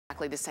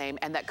the same,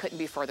 and that couldn't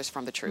be furthest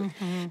from the truth.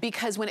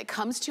 Because when it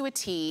comes to a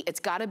tee, it's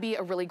gotta be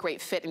a really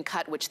great fit and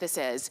cut, which this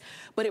is,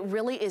 but it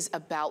really is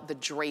about the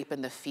drape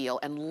and the feel.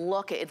 And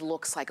look, it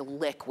looks like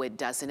liquid,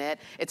 doesn't it?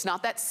 It's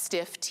not that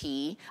stiff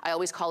tee. I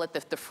always call it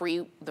the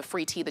free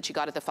tee that you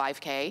got at the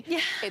 5K. Yeah.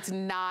 It's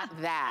not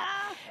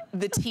that.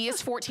 The tee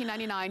is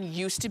 $14.99,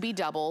 used to be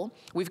double.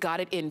 We've got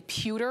it in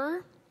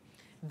pewter.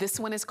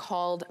 This one is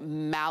called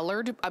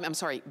Ballard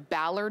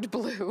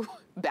Blue,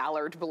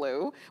 Ballard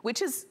Blue,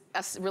 which is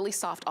a really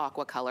soft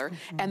aqua color.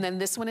 And then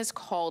this one is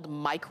called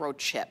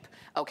Microchip.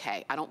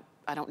 Okay, I don't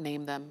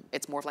name them.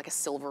 It's more of like a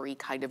silvery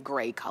kind of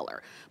gray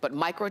color. But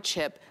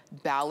Microchip,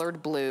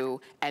 Ballard Blue,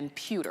 and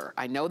Pewter.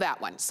 I know that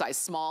one. Size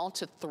small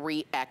to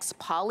 3X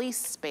poly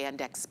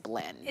spandex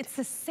blend. It's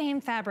the same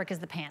fabric as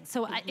the pants.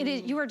 So it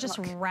is, you are just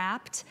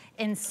wrapped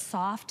in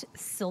soft,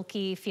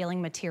 silky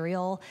feeling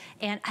material.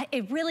 And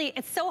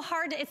it's so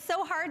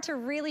hard to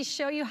really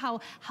show you how,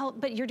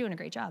 but you're doing a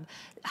great job,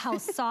 how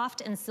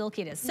soft and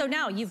silky it is. So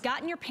now you've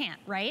gotten your pant,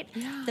 right?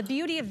 Yeah. The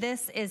beauty of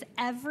this is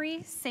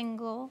every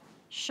single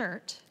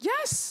shirt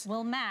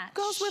will match.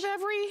 Goes with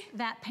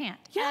that pant.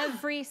 Yeah.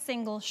 Every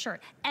single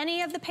shirt.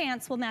 Any of the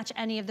pants will match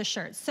any of the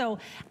shirts. So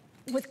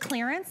with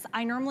clearance,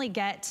 I normally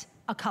get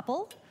a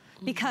couple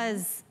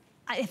because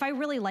if I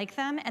really like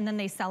them and then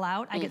they sell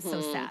out, I get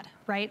so sad,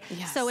 right?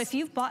 Yes. So if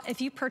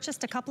you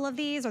purchased a couple of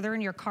these or they're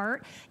in your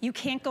cart, you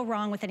can't go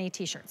wrong with any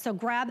t-shirt. So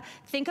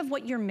think of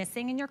what you're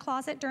missing in your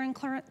closet during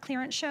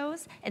clearance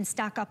shows and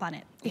stock up on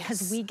it,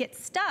 because we get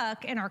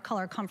stuck in our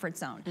color comfort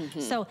zone.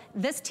 So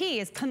this tee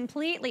is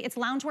completely, it's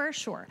loungewear,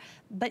 sure,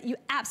 but you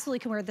absolutely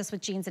can wear this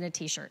with jeans and a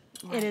t-shirt.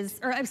 It is,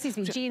 or excuse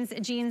me, jeans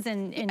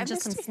and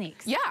just some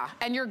sneaks. Yeah,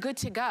 and you're good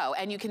to go.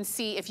 And you can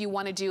see if you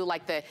want to do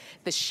like the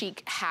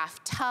chic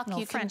half tuck,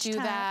 you can do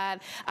that.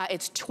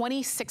 It's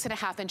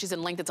 26.5 inches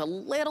in length. It's a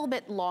little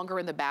bit longer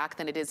in the back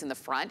than it is in the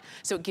front.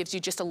 So it gives you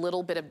just a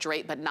little bit of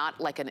drape, but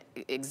not like an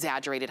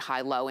exaggerated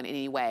high-low in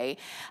any way.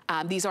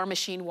 These are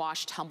machine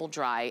wash, tumble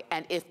dry,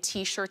 and if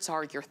t-shirts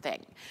are your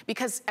thing,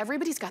 because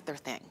everybody's got their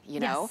thing, you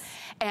know?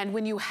 And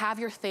when you have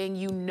your thing,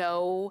 you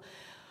know,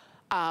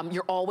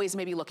 you're always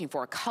maybe looking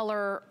for a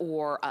color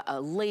or a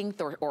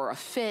length or a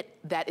fit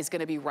that is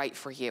gonna be right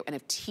for you. And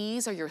if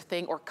tees are your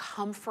thing or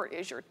comfort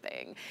is your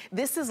thing,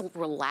 this is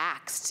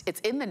relaxed. It's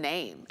in the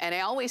name. And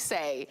I always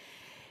say,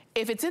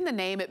 if it's in the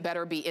name, it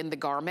better be in the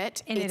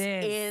garment. And it's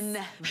in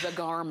the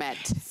garment.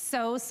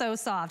 So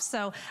soft.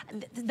 So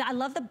I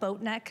love the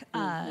boat neck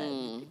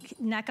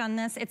neck on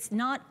this. It's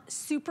not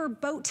super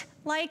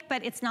boat-like,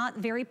 but it's not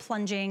very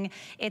plunging.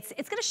 It's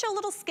gonna show a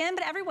little skin,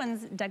 but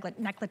everyone's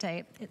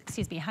décolleté.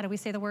 Excuse me, how do we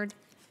say the word?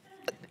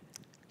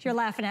 You're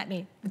laughing at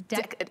me.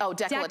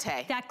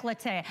 Décolleté.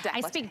 Décolleté.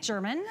 I speak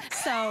German,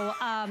 so.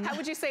 How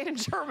would you say it in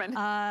German?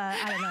 I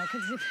don't know,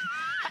 because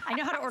I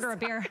know how to order a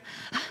beer.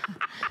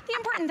 The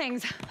important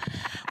things.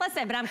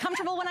 Listen, but I'm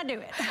comfortable when I do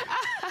it.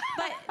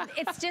 But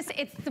it's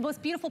the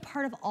most beautiful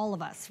part of all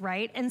of us,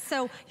 right? And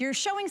so you're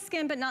showing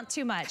skin, but not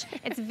too much.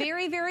 It's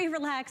very, very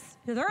relaxed.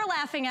 They're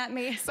laughing at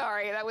me.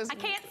 Sorry, that was. I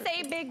can't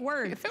say big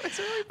words. That was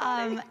really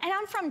funny. And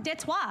I'm from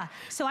Detroit,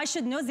 so I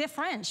should know the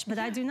French, but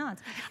I do not.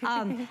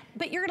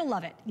 But you're gonna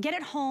love it. Get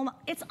it home.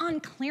 It's on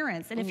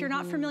clearance. And if you're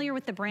not familiar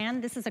with the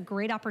brand, this is a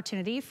great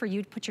opportunity for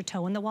you to put your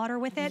toe in the water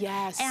with it.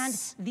 Yes.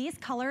 And these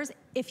colors,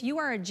 if you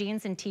are a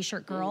jeans and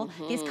t-shirt girl,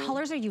 these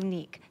colors are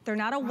unique. They're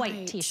not a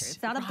white t-shirt.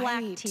 It's not a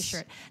black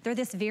t-shirt. They're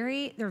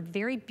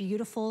very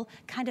beautiful,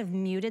 kind of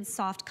muted,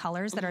 soft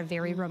colors that are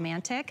very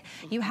romantic.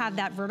 You have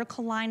that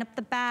vertical line up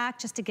the back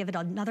just to give it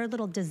another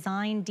little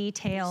design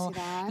detail.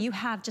 You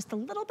have just a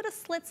little bit of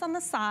slits on the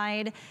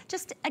side.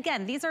 Just,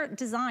 again, these are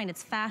design,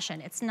 it's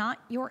fashion. It's not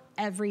your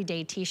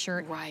everyday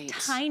t-shirt.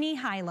 Tiny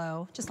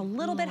high-low, just a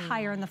little bit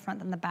higher in the front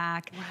than the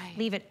back.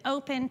 Leave it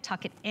open,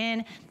 tuck it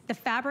in. The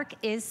fabric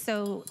is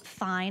so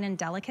fine and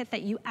delicate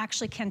that you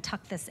actually can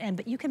tuck this in,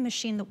 but you can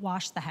machine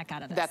wash the heck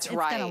out of this. That's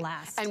right. It's gonna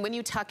last. And when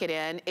you tuck it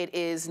in, it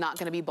is not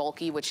gonna be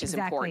bulky, which is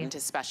important,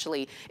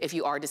 especially if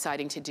you are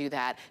deciding to do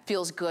that.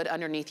 Feels good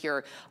underneath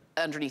your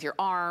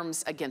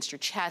arms, against your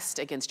chest,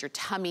 against your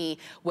tummy,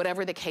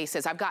 whatever the case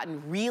is. I've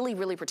gotten really,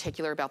 really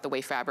particular about the way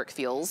fabric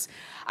feels.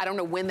 I don't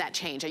know when that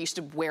changed. I used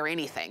to wear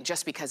anything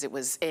just because it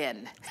was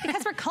in.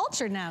 Because we're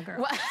cultured now,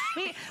 girl.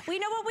 We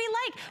know what we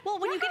like. Well,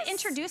 when you get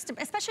introduced to,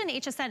 especially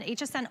in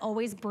HSN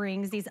always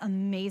brings these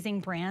amazing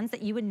brands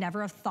that you would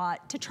never have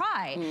thought to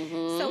try.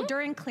 So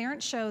during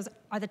clearance shows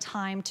are the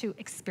time to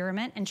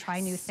experiment and try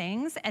new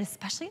things, and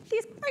especially at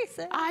these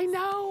prices. I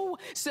know.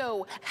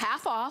 So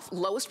half off,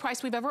 lowest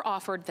price we've ever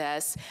offered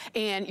this,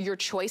 and your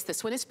choice,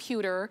 this one is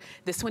pewter,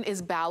 this one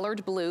is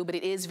Ballard Blue, but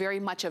it is very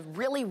much a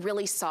really,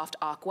 really soft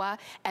aqua,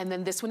 and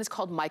then this one is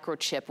called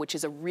Microchip, which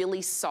is a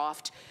really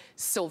soft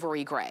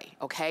silvery gray,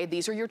 okay?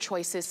 These are your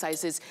choices,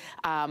 sizes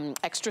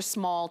extra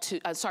small to,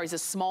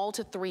 sizes small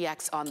to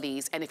 3X on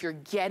these, and if you're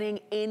getting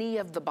any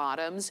of the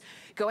bottoms,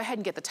 go ahead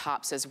and get the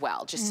tops as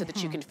well, just so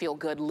that you can feel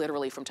good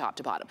literally from top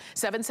to bottom.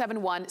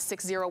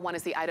 771-601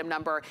 is the item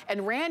number,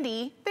 and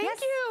Randy, thank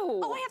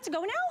you. Oh, I have to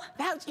go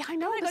now? Yeah, I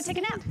know. I'm gonna go take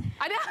a nap.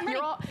 I know.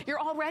 You're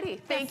all ready.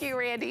 Thank you,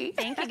 Randy.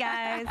 Thank you,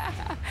 guys.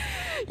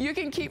 You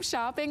can keep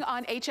shopping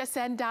on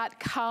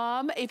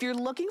hsn.com. If you're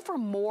looking for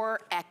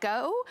more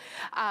Echo,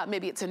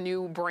 maybe it's a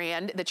new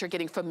brand that you're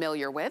getting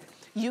familiar with,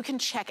 you can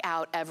check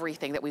out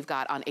everything that we've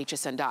got on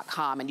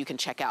hsn.com, and you can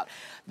check out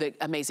the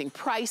amazing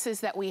prices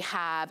that we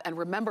have. And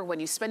remember, when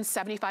you spend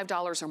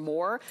 $75 or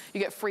more, you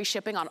get free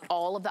shipping on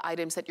all of the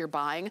items that you're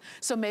buying.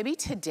 So maybe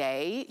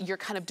today you're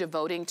kind of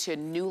devoting to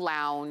new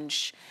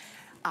lounge,